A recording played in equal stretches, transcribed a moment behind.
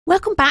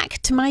Welcome back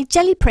to my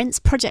Gelli Prints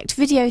Project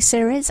video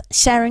series,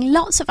 sharing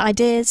lots of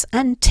ideas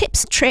and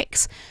tips and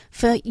tricks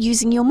for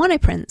using your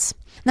monoprints.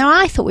 Now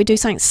I thought we'd do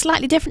something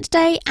slightly different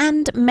today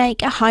and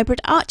make a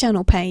hybrid art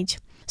journal page.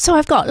 So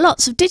I've got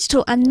lots of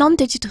digital and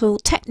non-digital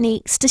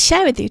techniques to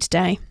share with you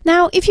today.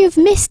 Now if you've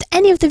missed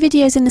any of the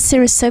videos in the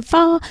series so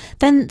far,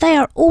 then they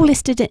are all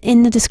listed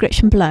in the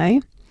description below.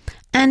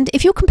 And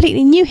if you're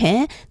completely new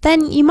here,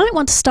 then you might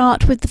want to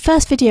start with the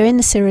first video in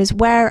the series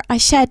where I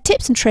shared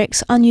tips and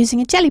tricks on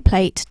using a jelly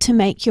plate to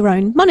make your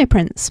own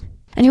monoprints.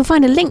 And you'll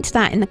find a link to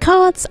that in the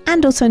cards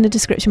and also in the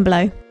description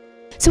below.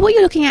 So what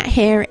you're looking at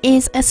here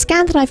is a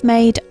scan that I've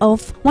made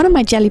of one of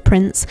my jelly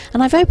prints,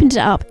 and I've opened it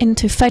up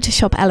into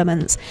Photoshop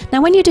Elements.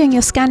 Now when you're doing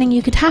your scanning,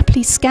 you could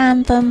happily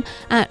scan them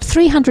at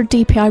 300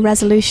 dpi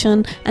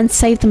resolution and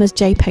save them as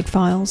JPEG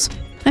files.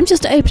 I'm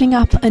just opening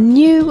up a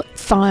new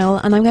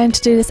file and I'm going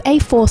to do this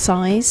A4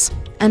 size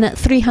and at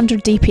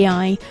 300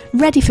 dpi,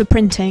 ready for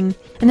printing.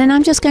 And then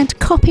I'm just going to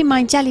copy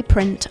my jelly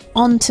print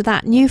onto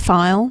that new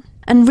file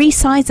and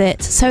resize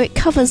it so it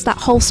covers that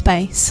whole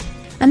space.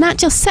 And that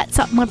just sets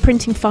up my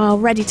printing file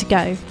ready to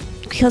go.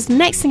 Because the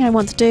next thing I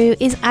want to do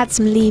is add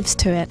some leaves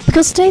to it.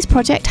 Because today's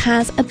project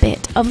has a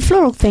bit of a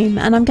floral theme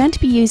and I'm going to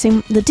be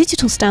using the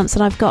digital stamps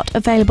that I've got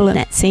available on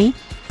Etsy.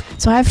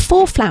 So I have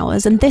 4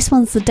 flowers and this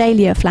one's the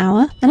dahlia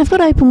flower, and I've got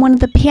to open one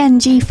of the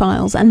PNG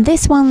files, and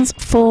this one's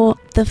for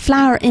the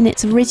flower in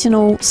its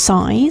original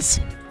size,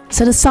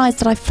 so the size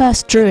that I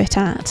first drew it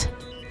at.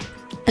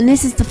 And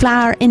this is the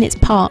flower in its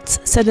parts,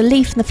 so the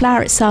leaf and the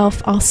flower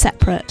itself are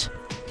separate.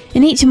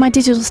 In each of my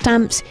digital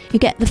stamps you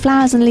get the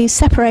flowers and leaves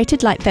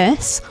separated like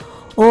this,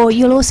 or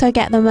you'll also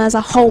get them as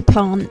a whole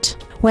plant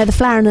where the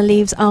flower and the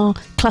leaves are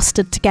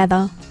clustered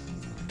together.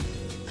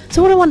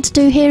 So what I want to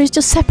do here is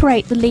just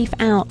separate the leaf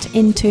out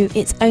into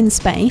its own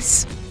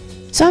space.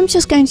 So I'm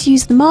just going to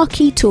use the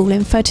marquee tool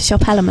in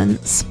Photoshop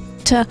Elements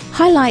to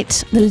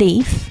highlight the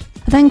leaf,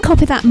 then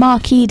copy that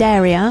marqueed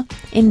area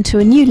into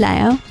a new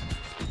layer.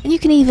 And you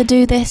can either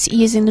do this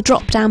using the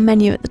drop down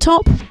menu at the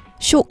top,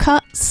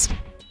 shortcuts,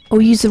 or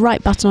use the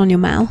right button on your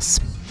mouse.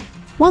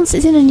 Once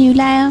it's in a new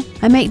layer,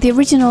 I make the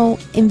original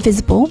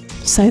invisible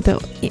so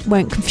that it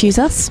won't confuse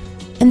us,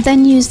 and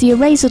then use the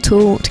eraser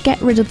tool to get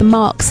rid of the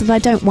marks that I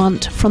don't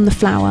want from the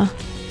flower.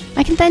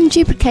 I can then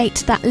duplicate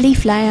that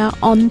leaf layer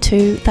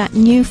onto that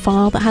new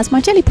file that has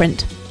my jelly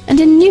print. And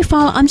in the new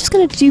file I'm just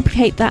going to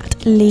duplicate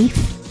that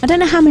leaf. I don't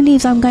know how many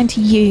leaves I'm going to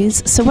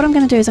use, so what I'm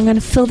going to do is I'm going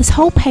to fill this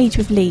whole page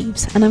with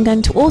leaves, and I'm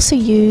going to also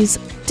use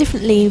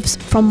different leaves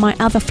from my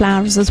other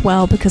flowers as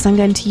well, because I'm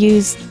going to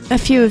use a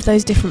few of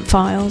those different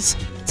files.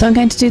 So I'm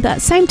going to do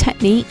that same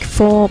technique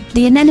for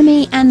the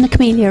anemone and the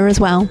camellia as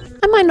well.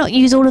 I might not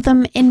use all of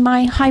them in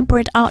my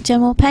hybrid art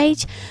journal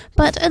page,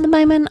 but at the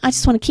moment I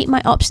just want to keep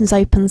my options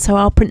open, so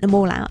I'll print them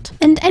all out.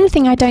 And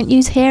anything I don't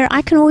use here,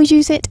 I can always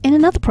use it in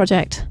another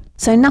project,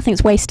 so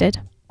nothing's wasted.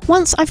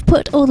 Once I've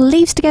put all the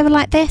leaves together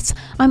like this,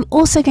 I'm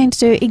also going to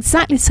do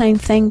exactly the same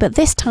thing, but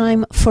this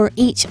time for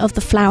each of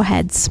the flower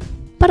heads.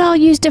 But I'll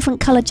use different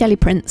coloured jelly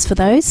prints for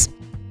those.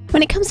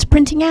 When it comes to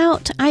printing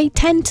out, I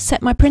tend to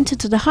set my printer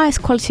to the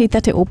highest quality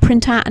that it will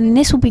print at, and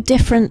this will be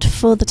different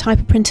for the type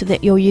of printer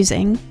that you're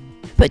using.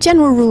 But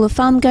general rule of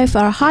thumb, go for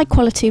a high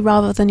quality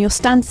rather than your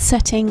standard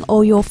setting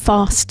or your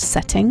fast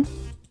setting.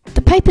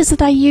 The papers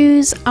that I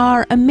use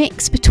are a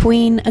mix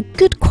between a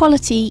good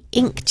quality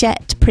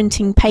inkjet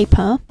printing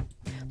paper,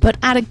 but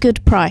at a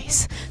good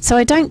price. So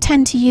I don't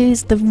tend to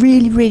use the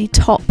really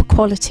top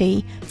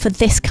quality for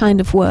this kind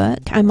of work.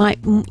 I might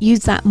use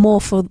that more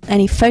for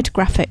any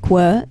photographic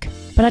work.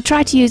 But I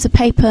try to use a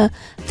paper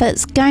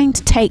that's going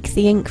to take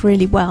the ink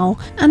really well,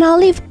 and I'll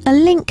leave a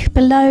link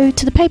below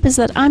to the papers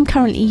that I'm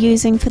currently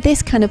using for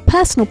this kind of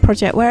personal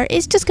project where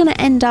it's just going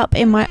to end up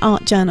in my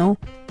art journal.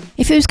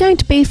 If it was going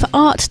to be for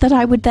art that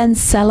I would then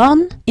sell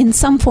on in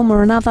some form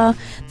or another,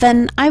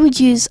 then I would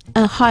use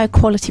a higher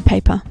quality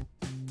paper.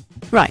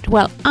 Right,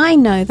 well I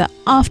know that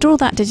after all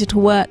that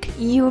digital work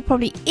you were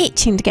probably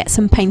itching to get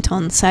some paint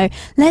on, so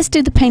let's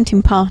do the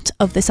painting part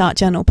of this art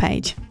journal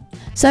page.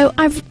 So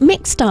I've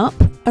mixed up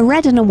a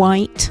red and a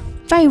white,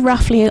 very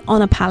roughly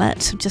on a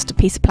palette, just a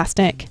piece of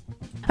plastic.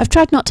 I've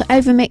tried not to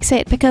overmix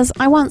it because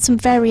I want some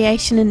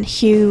variation in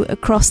hue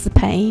across the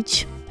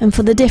page and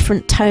for the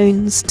different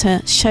tones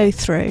to show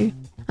through.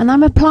 And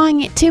I'm applying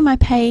it to my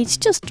page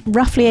just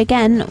roughly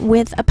again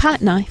with a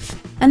palette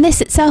knife. And this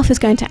itself is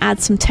going to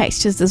add some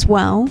textures as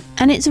well,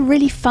 and it's a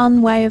really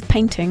fun way of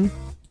painting.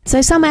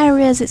 So some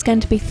areas it's going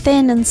to be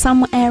thin and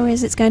some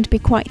areas it's going to be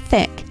quite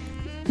thick.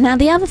 Now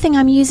the other thing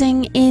I'm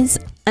using is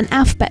an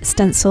alphabet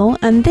stencil,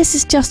 and this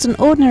is just an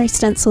ordinary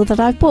stencil that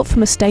I've bought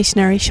from a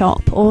stationery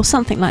shop or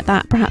something like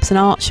that, perhaps an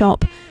art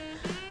shop.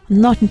 I'm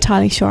not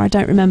entirely sure, I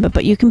don't remember,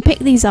 but you can pick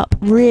these up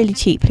really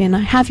cheaply and I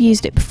have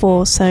used it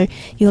before, so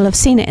you'll have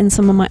seen it in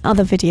some of my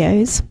other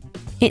videos.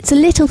 It's a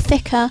little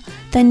thicker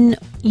than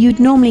you'd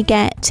normally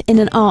get in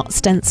an art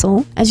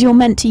stencil, as you're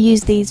meant to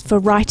use these for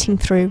writing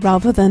through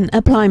rather than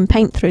applying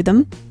paint through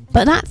them.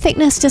 But that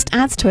thickness just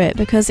adds to it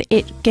because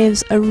it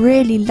gives a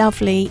really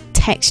lovely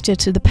texture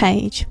to the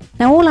page.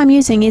 Now all I'm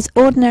using is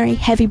ordinary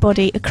heavy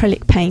body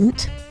acrylic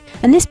paint.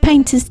 and this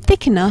paint is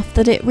thick enough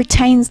that it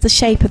retains the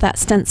shape of that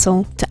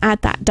stencil to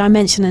add that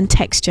dimension and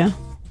texture.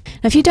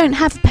 Now, if you don't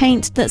have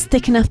paint that's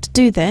thick enough to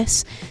do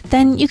this,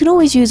 then you can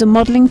always use a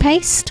modelling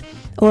paste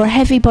or a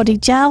heavy body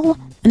gel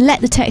and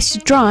let the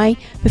texture dry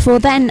before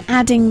then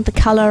adding the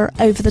colour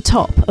over the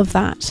top of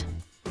that.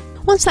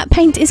 Once that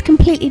paint is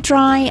completely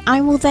dry,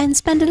 I will then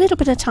spend a little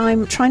bit of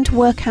time trying to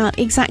work out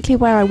exactly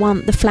where I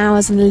want the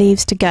flowers and the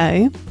leaves to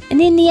go.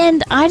 And in the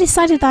end, I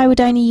decided that I would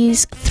only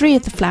use 3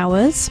 of the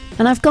flowers,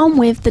 and I've gone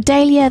with the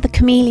dahlia, the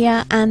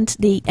camellia and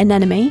the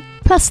anemone,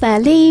 plus their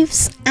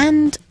leaves,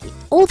 and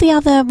all the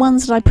other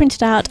ones that I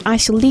printed out, I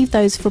shall leave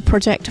those for a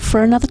project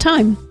for another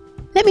time.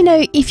 Let me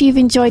know if you've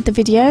enjoyed the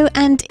video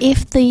and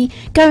if the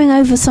going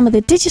over some of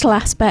the digital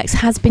aspects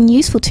has been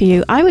useful to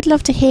you. I would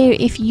love to hear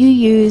if you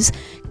use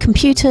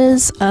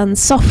computers and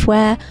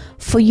software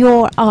for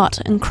your art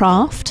and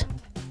craft.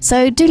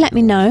 So do let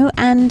me know,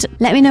 and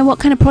let me know what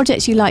kind of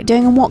projects you like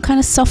doing and what kind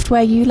of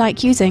software you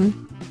like using.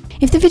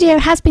 If the video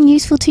has been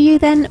useful to you,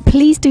 then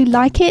please do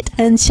like it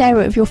and share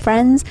it with your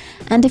friends.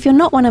 And if you're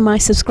not one of my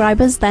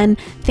subscribers, then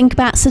think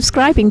about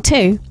subscribing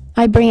too.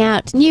 I bring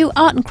out new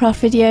art and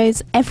craft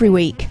videos every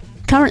week.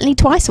 Currently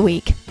twice a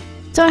week.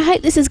 So I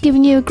hope this has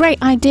given you a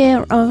great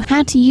idea of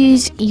how to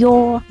use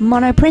your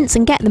monoprints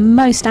and get the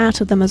most out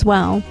of them as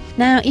well.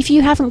 Now, if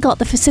you haven't got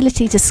the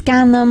facility to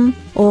scan them,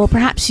 or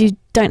perhaps you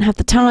don't have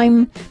the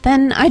time,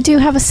 then I do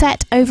have a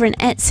set over in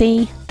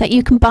Etsy that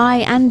you can buy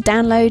and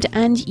download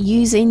and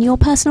use in your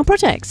personal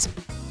projects.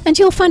 And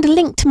you'll find a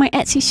link to my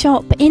Etsy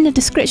shop in the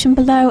description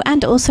below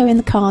and also in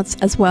the cards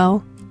as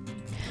well.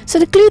 So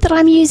the glue that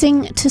I'm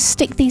using to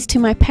stick these to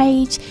my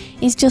page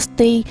is just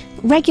the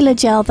regular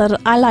gel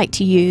that I like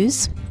to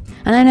use.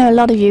 And I know a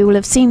lot of you will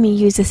have seen me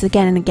use this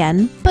again and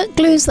again, but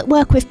glues that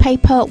work with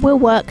paper will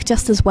work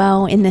just as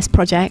well in this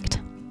project.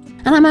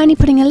 And I'm only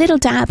putting a little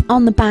dab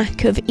on the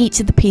back of each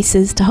of the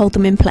pieces to hold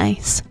them in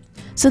place.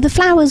 So the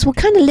flowers will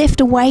kind of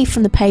lift away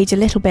from the page a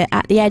little bit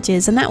at the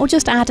edges, and that will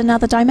just add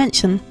another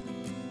dimension.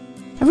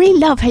 I really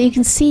love how you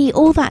can see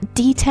all that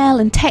detail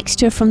and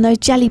texture from those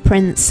jelly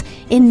prints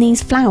in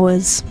these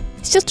flowers.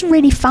 It's just a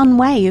really fun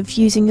way of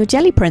using your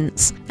jelly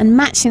prints and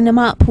matching them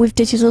up with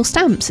digital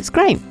stamps. It's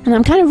great, and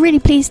I'm kind of really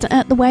pleased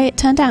at the way it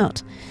turned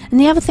out. And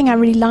the other thing I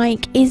really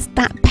like is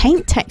that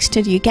paint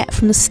texture you get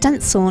from the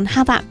stencil and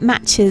how that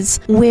matches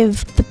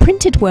with the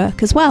printed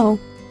work as well.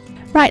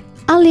 Right,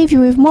 I'll leave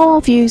you with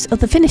more views of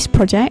the finished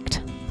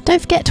project.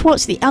 Don't forget to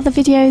watch the other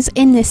videos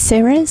in this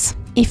series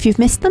if you've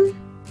missed them.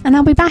 And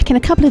I'll be back in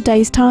a couple of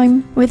days'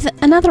 time with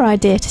another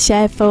idea to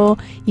share for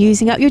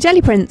using up your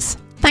jelly prints.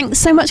 Thanks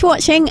so much for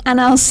watching,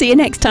 and I'll see you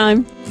next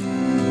time.